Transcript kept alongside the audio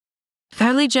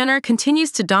Kylie Jenner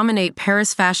continues to dominate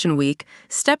Paris Fashion Week,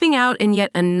 stepping out in yet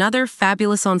another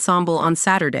fabulous ensemble on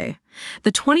Saturday.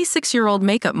 The 26-year-old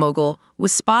makeup mogul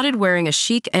was spotted wearing a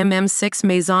chic MM6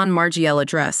 Maison Margiela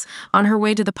dress on her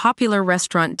way to the popular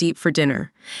restaurant Diep for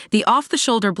dinner. The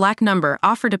off-the-shoulder black number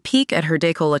offered a peek at her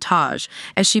décolletage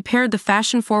as she paired the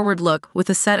fashion-forward look with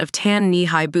a set of tan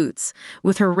knee-high boots.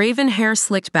 With her raven hair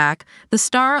slicked back, the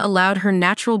star allowed her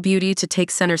natural beauty to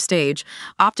take center stage,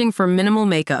 opting for minimal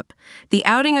makeup. The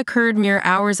outing occurred mere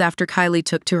hours after Kylie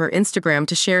took to her Instagram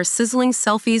to share sizzling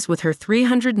selfies with her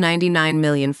 399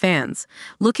 million fans.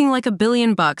 Looking like $1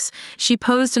 billion, she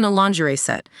posed in a lingerie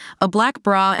set, a black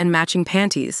bra and matching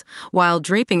panties, while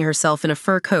draping herself in a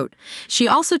fur coat. She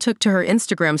also took to her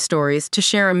Instagram stories to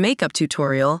share a makeup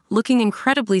tutorial, looking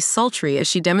incredibly sultry as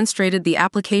she demonstrated the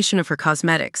application of her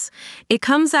cosmetics. It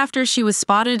comes after she was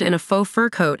spotted in a faux fur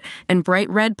coat and bright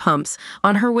red pumps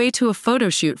on her way to a photo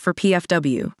shoot for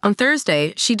PFW. On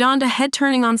Thursday, she donned a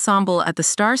head-turning ensemble at the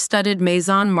star-studded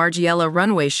Maison Margiela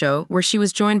runway show, where she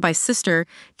was joined by sister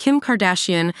Kim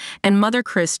Kardashian and mother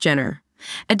Kris Jenner.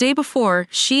 A day before,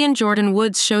 she and Jordyn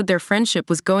Woods showed their friendship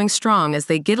was going strong as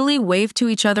they giddily waved to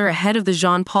each other ahead of the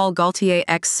Jean-Paul Gaultier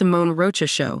x Simone Rocha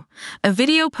show. A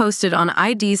video posted on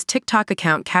ID's TikTok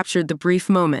account captured the brief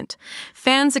moment.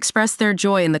 Fans expressed their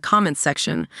joy in the comments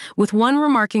section, with one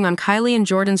remarking on Kylie and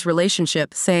Jordyn's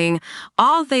relationship, saying,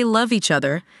 "Aw, they love each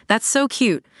other. That's so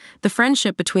cute." The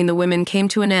friendship between the women came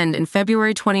to an end in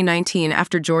February 2019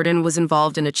 after Jordyn was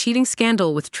involved in a cheating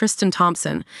scandal with Tristan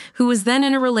Thompson, who was then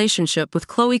in a relationship with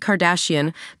Khloe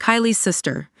Kardashian, Kylie's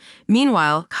sister.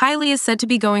 Meanwhile, Kylie is said to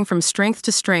be going from strength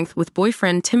to strength with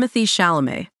boyfriend Timothée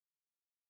Chalamet.